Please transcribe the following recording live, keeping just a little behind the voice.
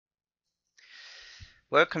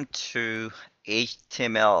Welcome to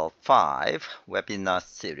HTML5 webinar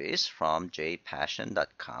series from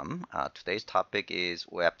jpassion.com. Today's topic is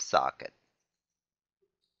WebSocket.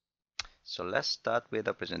 So let's start with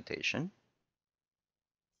a presentation.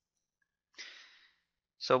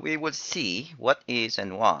 So we will see what is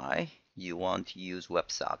and why you want to use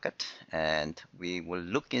WebSocket, and we will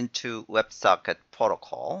look into WebSocket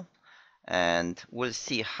protocol, and we'll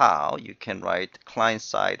see how you can write client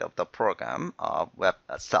side of the program of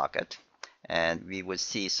WebSocket. And we will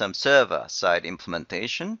see some server-side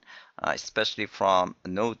implementation, especially from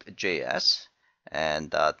Node.js.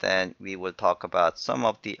 And then we will talk about some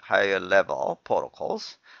of the higher-level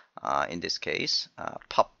protocols. In this case,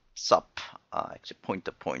 POP/SOP, actually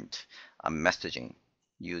point-to-point messaging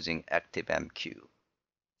using ActiveMQ.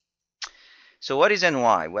 So what is and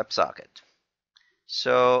why WebSocket?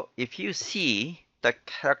 So if you see the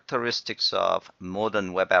characteristics of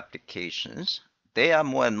modern web applications, they are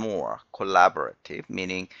more and more collaborative,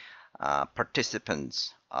 meaning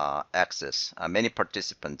participants many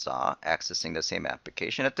participants are accessing the same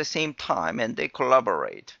application at the same time, and they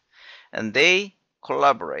collaborate. And they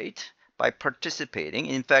collaborate by participating.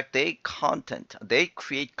 In fact, they create contents.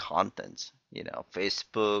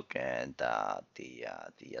 Facebook and the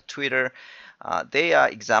Twitter, they are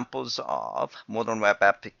examples of modern web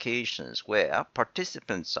applications where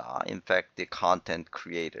participants are, in fact, the content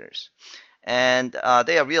creators. And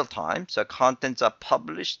they are real-time, so contents are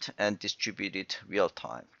published and distributed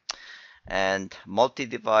real-time. And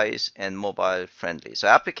multi-device and mobile friendly. So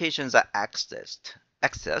applications are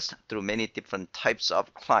accessed through many different types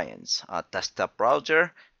of clients, desktop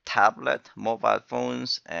browser, tablet, mobile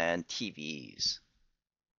phones, and TVs.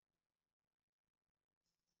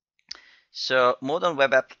 So modern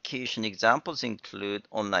web application examples include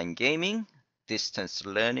online gaming, distance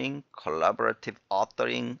learning, collaborative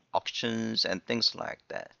authoring, auctions, and things like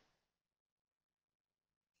that.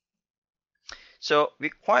 So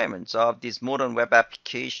requirements of these modern web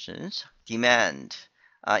applications include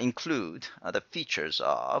the features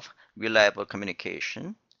of reliable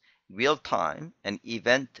communication, real-time and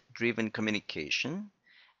event-driven communication,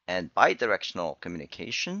 and bidirectional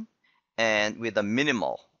communication, and with a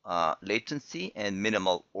minimal latency and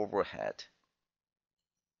minimal overhead.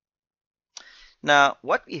 Now,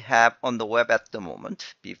 what we have on the web at the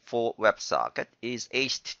moment before WebSocket is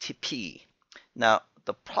HTTP. Now,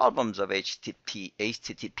 the problems of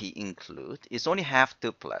HTTP include it's only half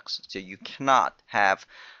duplex, so you cannot have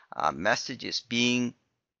messages being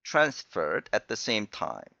transferred at the same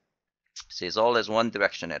time. So it's always one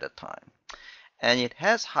direction at a time. And it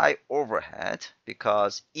has high overhead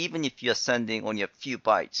because even if you're sending only a few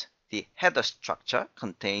bytes, the header structure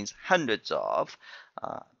contains hundreds of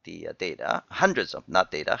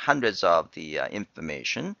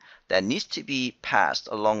information that needs to be passed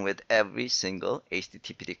along with every single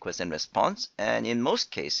HTTP request and response. And in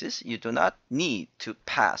most cases, you do not need to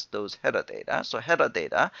pass those header data. So header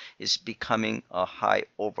data is becoming a high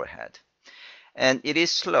overhead. And it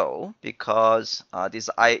is slow because of this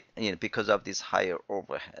higher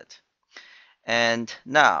overhead. And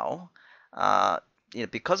now,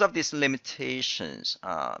 because of these limitations,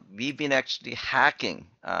 we've been actually hacking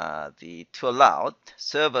to allow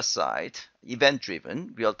server-side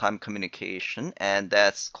event-driven real-time communication, and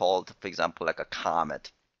that's called, for example, like a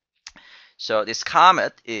Comet. So this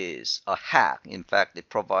Comet is a hack. In fact, it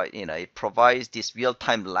provides these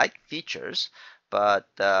real-time-like features, but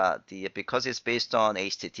because it's based on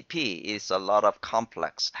HTTP, it's a lot of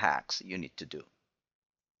complex hacks you need to do.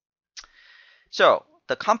 So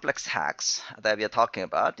the complex hacks that we are talking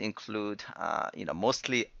about include,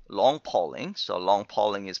 mostly long polling. So long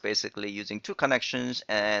polling is basically using two connections,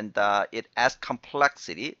 and it adds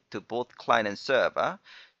complexity to both client and server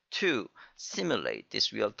to simulate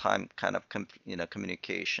this real-time kind of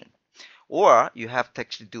communication. Or you have to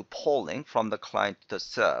actually do polling from the client to the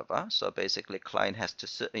server. So basically, client has to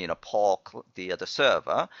poll the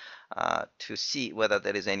server to see whether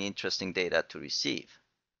there is any interesting data to receive.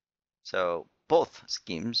 So both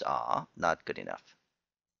schemes are not good enough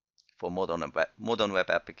for modern web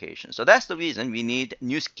applications. So that's the reason we need a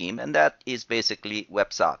new scheme, and that is basically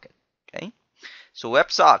WebSocket. Okay. So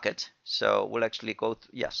WebSocket. So we'll actually go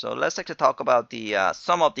through. So let's actually talk about the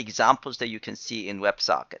some of the examples that you can see in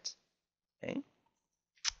WebSocket. Okay,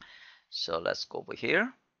 so let's go over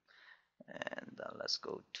here, and let's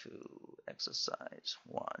go to exercise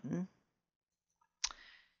 1.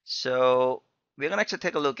 So we're going to actually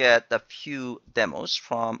take a look at a few demos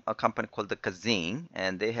from a company called the Kazin,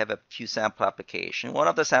 and they have a few sample applications. One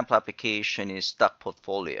of the sample application is Stock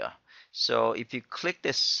Portfolio. So if you click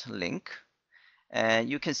this link, and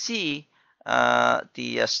you can see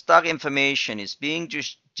the stock information is being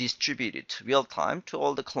distributed real time to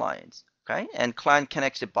all the clients. Okay, and client can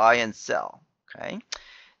actually buy and sell. Okay,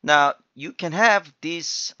 now you can have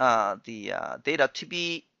this data to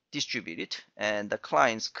be distributed, and the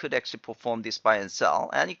clients could actually perform this buy and sell,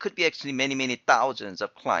 and it could be actually many thousands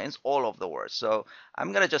of clients all over the world. So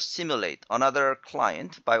I'm gonna just simulate another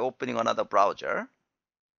client by opening another browser.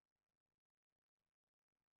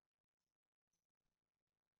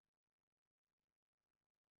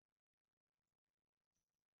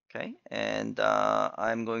 Okay, and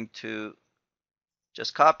I'm going to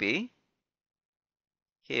just copy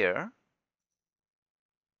here.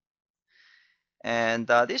 And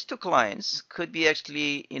these two clients could be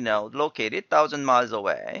actually, located 1,000 miles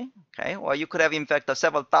away. Okay, or you could have in fact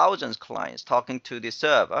several thousand clients talking to the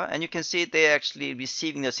server, and you can see they're actually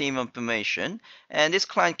receiving the same information. And this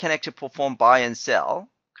client can actually perform buy and sell.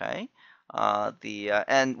 Okay, the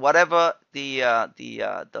and whatever the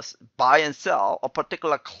buy and sell a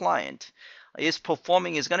particular client is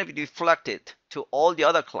performing is going to be reflected to all the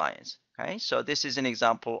other clients. Okay, so this is an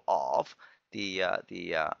example of the uh,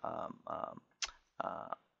 the uh, um, um, uh,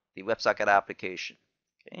 the WebSocket application.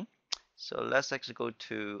 Okay, so let's actually go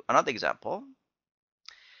to another example.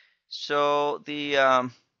 So the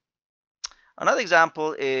another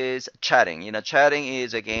example is chatting. Chatting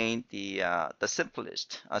is again the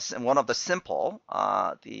simplest, one of the simple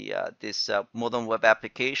the this modern web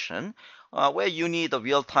application where you need a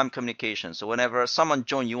real-time communication. So whenever someone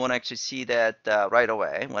joins, you want to actually see that right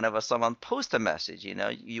away. Whenever someone posts a message,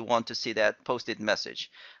 you want to see that posted message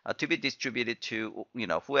to be distributed to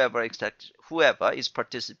whoever is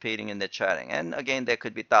participating in the chatting. And again, there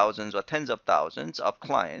could be thousands or tens of thousands of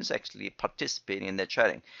clients actually participating in the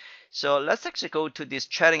chatting. So let's actually go to this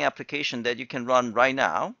chatting application that you can run right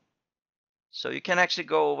now. So you can actually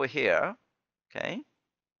go over here, okay?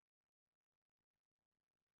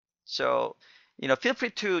 So, feel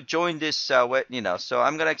free to join this, so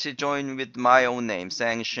I'm gonna actually join with my own name,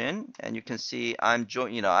 Sanction, and you can see I'm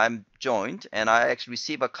joined, and I actually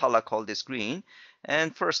receive a color called this green,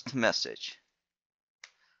 and first message.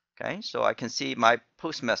 Okay, so I can see my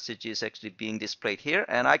post message is actually being displayed here,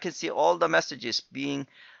 and I can see all the messages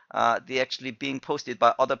they actually being posted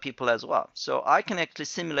by other people as well. So I can actually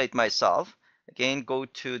simulate myself. Again, go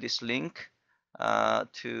to this link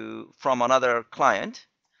from another client.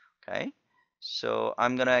 Okay, so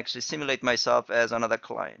I'm gonna actually simulate myself as another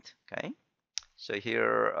client. Okay, so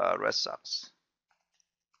here Red Sox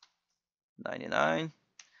 99.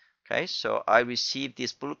 Okay, so I receive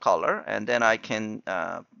this blue color, and then I can,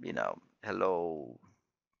 hello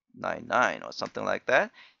 99 or something like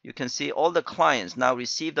that. You can see all the clients now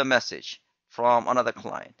receive the message from another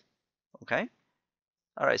client. Okay.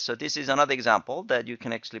 All right. So this is another example that you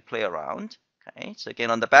can actually play around. Okay. So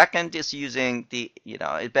again, on the backend is using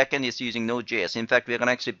backend is using Node.js. In fact, we're going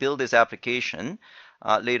to actually build this application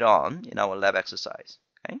later on in our lab exercise.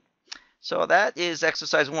 Okay. So that is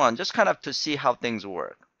exercise one, just kind of to see how things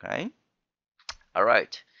work. Okay. All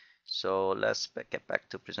right. So let's get back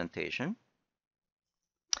to presentation.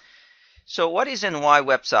 So what is and why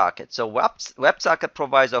WebSocket? So WebSocket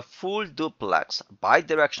provides a full duplex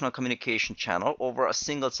bidirectional communication channel over a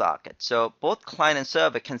single socket. So both client and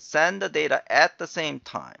server can send the data at the same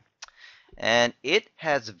time. And it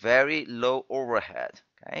has very low overhead.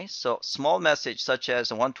 Okay, so small message such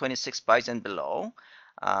as 126 bytes and below,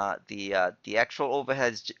 the actual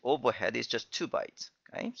overhead is just 2 bytes.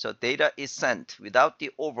 Okay, so data is sent without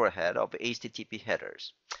the overhead of HTTP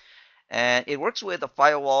headers. And it works with the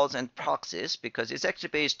firewalls and proxies because it's actually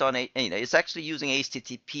based on it's actually using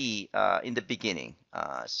HTTP in the beginning.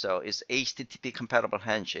 So it's HTTP compatible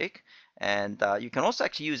handshake, and you can also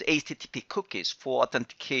actually use HTTP cookies for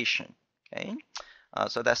authentication. Okay,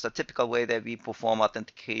 so that's the typical way that we perform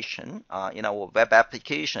authentication in our web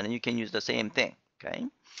application, and you can use the same thing. Okay.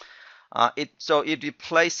 It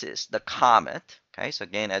replaces the Comet. Okay, so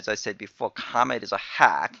again, as I said before, Comet is a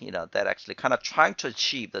hack, that actually kind of trying to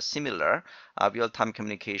achieve the similar real-time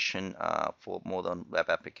communication for modern web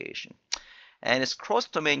application. And it's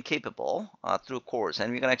cross-domain capable through CORS,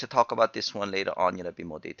 and we're going to actually talk about this one later on in a bit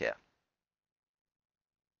more detail.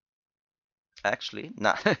 Actually,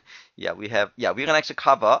 not. Yeah, we're going to actually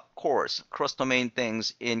cover CORS, cross-domain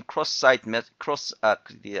things in cross-site cross-site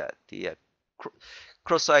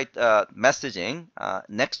messaging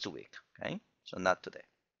next week. Okay, so not today.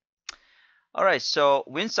 All right, so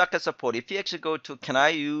WinSocket support. If you actually go to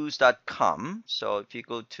caniuse.com, so if you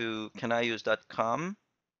go to caniuse.com,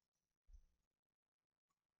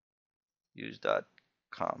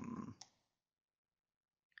 use.com,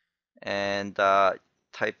 and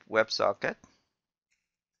type WebSocket,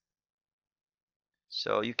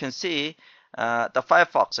 So you can see the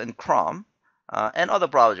Firefox and Chrome and other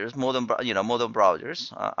browsers, modern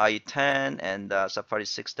browsers, IE10 and Safari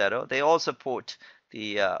 6.0, they all support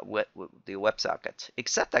the WebSocket,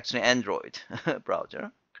 except actually Android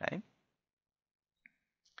browser. Okay.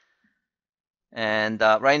 And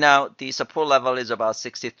right now the support level is about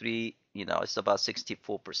 63. It's about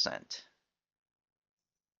 64%.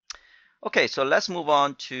 Okay, so let's move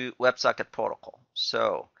on to WebSocket protocol.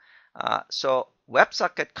 So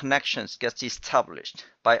WebSocket connections gets established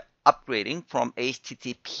by upgrading from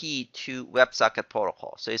HTTP to WebSocket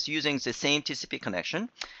protocol. So it's using the same TCP connection,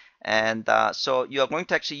 and so you are going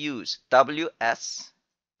to actually use WS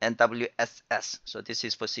and WSS. So this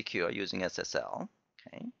is for secure using SSL.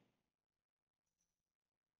 Okay.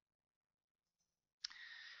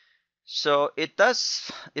 So it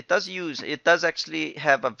does actually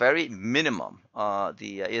have a very minimum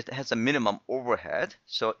it has a minimum overhead.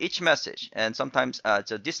 So each message, and sometimes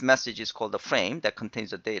so this message is called the frame that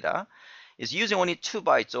contains the data, is using only 2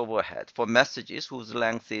 bytes overhead for messages whose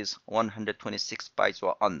length is 126 bytes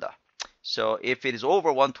or under. So if it is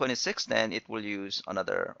over 126, then it will use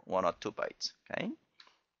another 1 or 2 bytes. Okay,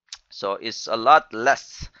 so it's a lot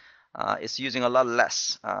less. It's using a lot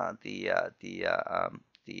less the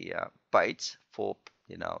bytes for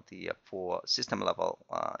for system level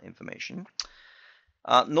information.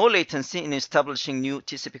 No latency in establishing new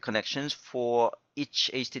TCP connections for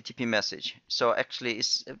each HTTP message. So actually,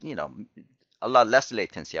 it's a lot less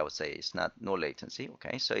latency. I would say it's not no latency.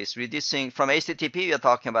 Okay, so it's reducing from HTTP. We are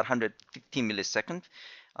talking about 115 milliseconds.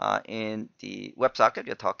 In the WebSocket,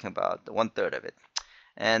 we are talking about 1/3 of it.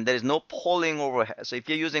 And there is no polling overhead. So if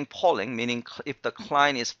you're using polling, meaning if the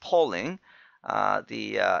client is polling,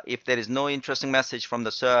 if there is no interesting message from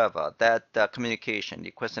the server, that communication,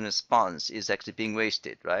 the question and response is actually being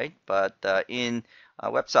wasted, right? But in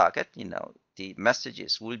WebSocket, the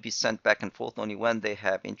messages will be sent back and forth only when they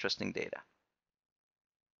have interesting data.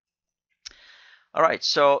 All right,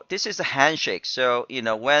 so this is a handshake. So,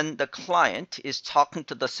 when the client is talking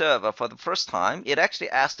to the server for the first time, it actually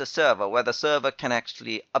asks the server whether the server can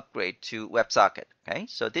actually upgrade to WebSocket. Okay,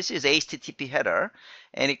 so this is HTTP header,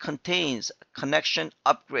 and it contains connection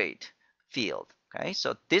upgrade field. Okay,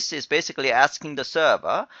 so this is basically asking the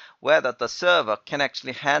server whether the server can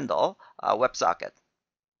actually handle WebSocket.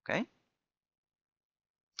 Okay,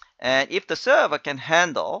 and if the server can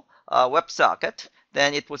handle WebSocket,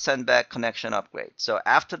 then it will send back connection upgrade. So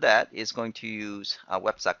after that, it's going to use a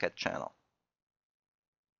WebSocket channel.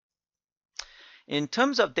 In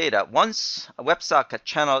terms of data, once a WebSocket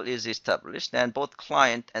channel is established, then both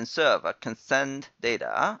client and server can send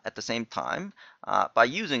data at the same time by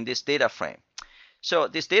using this data frame. So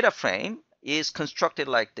this data frame is constructed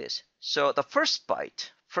like this. So the first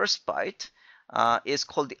byte is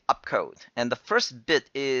called the opcode, and the first bit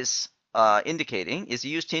is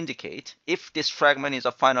used to indicate if this fragment is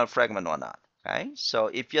a final fragment or not. Okay, so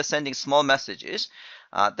if you're sending small messages,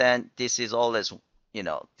 then this is always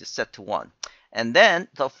set to 1, and then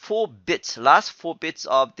the last 4 bits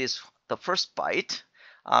of the first byte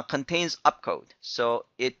contains opcode. So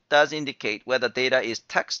it does indicate whether data is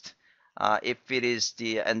text, if it is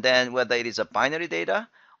and then whether it is a binary data,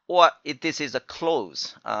 or if this is a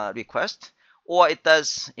close request, or it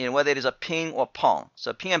does, whether it is a ping or pong.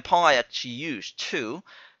 So ping and pong I actually use to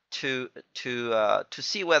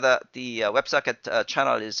see whether the WebSocket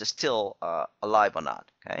channel is still alive or not.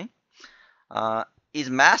 Okay, is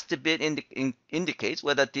masked bit indicates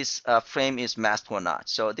whether this frame is masked or not.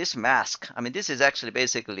 So this mask, this is actually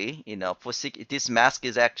basically, this mask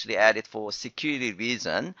is actually added for security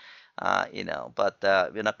reason. But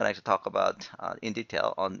we're not going to actually talk about in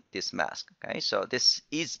detail on this mask. Okay, so this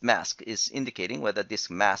mask is indicating whether this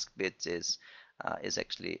mask bit is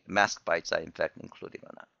actually mask bytes are in fact included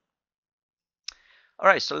or not. All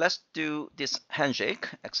right, so let's do this handshake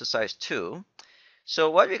exercise 2. So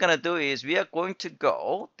what we're going to do is we are going to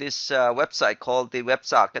go this website called the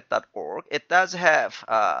websocket.org. It does have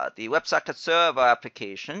the WebSocket server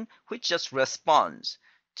application, which just responds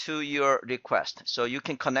to your request. So you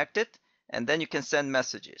can connect it, and then you can send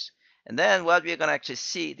messages. And then what we're going to actually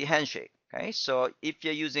see the handshake. Okay, so if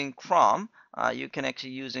you're using Chrome, you can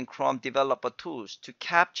actually using Chrome developer tools to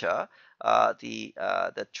capture the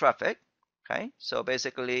traffic. Okay, so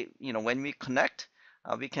basically, when we connect,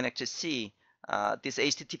 we can actually see this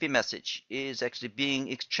HTTP message is actually being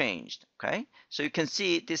exchanged. Okay, so you can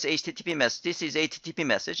see this HTTP message. This is HTTP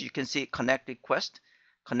message. You can see connect request,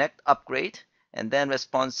 connect upgrade, and then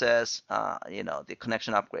response says, the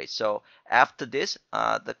connection upgrade. So after this,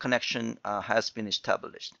 the connection has been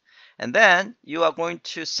established. And then you are going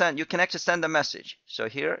to send, you can actually send a message. So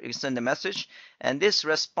here you send a message, and this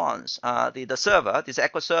response, the server, this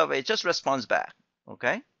echo server, it just responds back.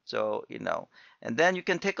 Okay, so and then you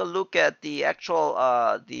can take a look at the actual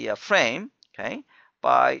frame. Okay,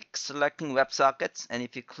 by selecting WebSockets, and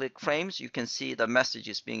if you click frames, you can see the message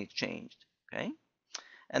is being exchanged. Okay,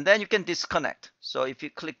 and then you can disconnect. So if you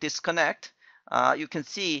click disconnect, you can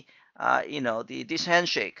see this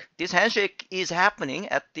handshake. This handshake is happening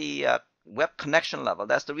at the web connection level.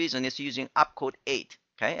 That's the reason it's using opcode 8.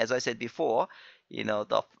 Okay, as I said before,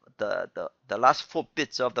 the last 4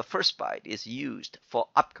 bits of the first byte is used for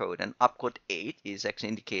opcode, and opcode 8 is actually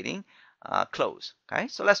indicating close. Okay,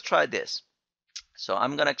 so let's try this. So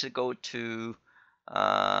I'm gonna actually go to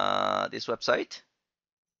this website.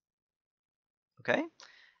 Okay,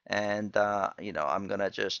 and I'm gonna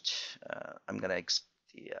just I'm gonna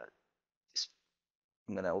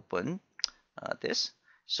open this.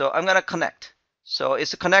 So I'm gonna connect. So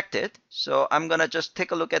it's connected. So I'm gonna just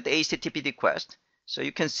take a look at the HTTP request. So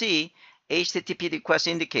you can see HTTP request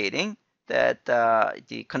indicating that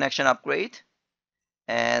the connection upgrade,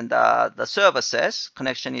 and the server says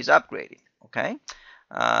connection is upgraded. Okay,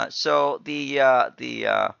 so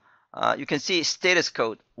you can see status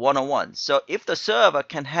code 101. So if the server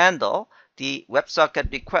can handle the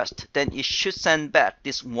WebSocket request, then it should send back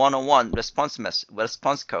this 101 response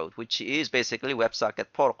code, which is basically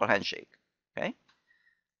WebSocket protocol handshake. Okay.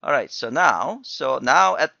 All right. So now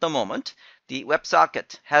at the moment, the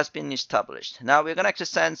WebSocket has been established. Now we're going to actually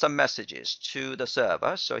send some messages to the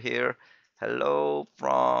server. So here, hello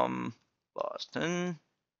from Boston.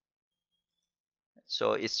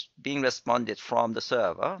 So it's being responded from the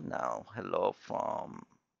server. Now, hello from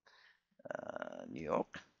New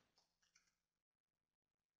York.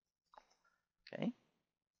 Okay.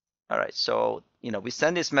 All right. So, we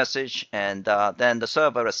send this message, and then the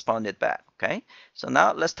server responded back. Okay. So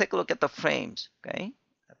now let's take a look at the frames. Okay. I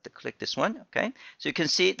have to click this one. Okay. So you can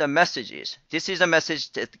see the messages. This is a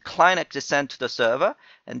message that the client actually sent to the server,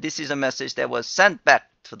 and this is a message that was sent back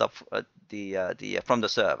to from the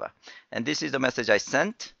server. And this is the message I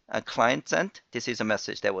sent, a client sent. This is a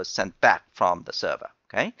message that was sent back from the server.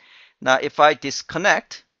 Okay. Now if I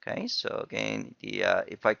disconnect, okay, so again,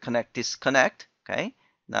 if I disconnect, okay.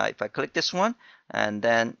 Now if I click this one, and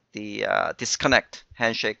then the disconnect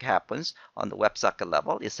handshake happens on the WebSocket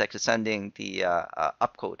level, it's actually sending the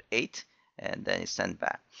opcode 8, and then it's sent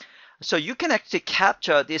back. So you can actually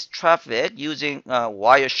capture this traffic using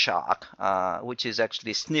Wireshark, which is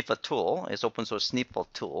actually sniffer tool. It's open source sniffer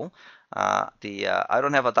tool. I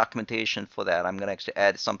don't have a documentation for that. I'm going to actually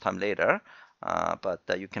add sometime later, but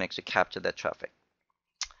you can actually capture that traffic.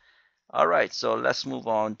 All right, so let's move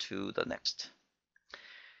on to the next.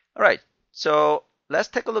 All right, so let's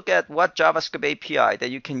take a look at what JavaScript API that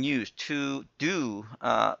you can use to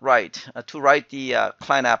write the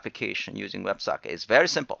client application using WebSocket. It's very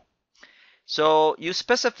simple. So you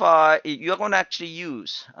specify, you're going to actually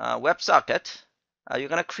use WebSocket. You're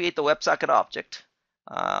going to create the WebSocket object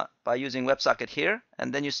by using WebSocket here,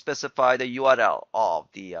 and then you specify the URL of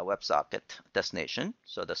the WebSocket destination,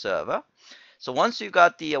 so the server. So once you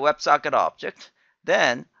got the WebSocket object,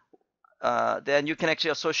 then you can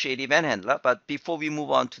actually associate event handler. But before we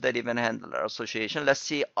move on to that event handler association, let's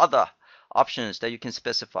see other options that you can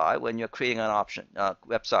specify when you're creating an option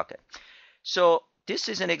WebSocket. So this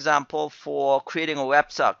is an example for creating a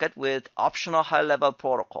WebSocket with optional high-level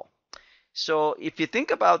protocol. So if you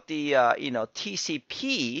think about the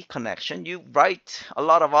TCP connection, you write a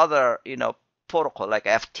lot of other protocol like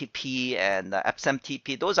FTP and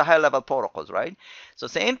XMTP. Those are high-level protocols, right? So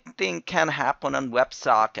same thing can happen on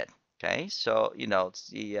WebSocket. Okay, so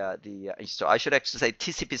so I should actually say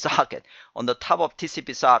TCP socket. On the top of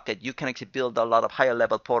TCP socket, you can actually build a lot of higher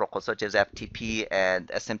level protocols such as FTP and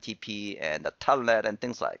SMTP and the Telnet and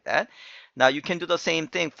things like that. Now you can do the same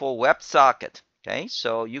thing for WebSocket. Okay,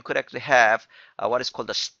 so you could actually have what is called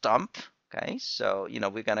a stump. Okay, so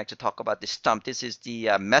we're gonna actually talk about the stump. This is the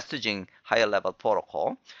messaging higher level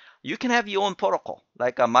protocol. You can have your own protocol,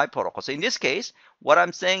 like my protocol. So in this case, what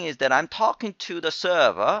I'm saying is that I'm talking to the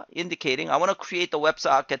server, indicating I want to create the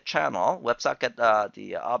WebSocket channel, WebSocket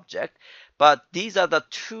the object, but these are the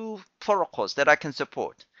 2 protocols that I can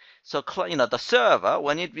support. So the server,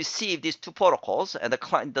 when it receives these 2 protocols, and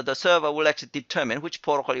the server will actually determine which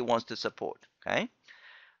protocol it wants to support. Okay,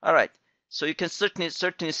 all right. So you can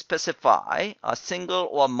certainly specify a single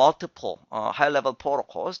or multiple high-level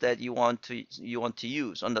protocols that you want to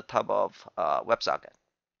use on the top of WebSocket.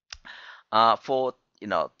 For the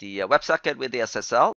WebSocket with the SSL,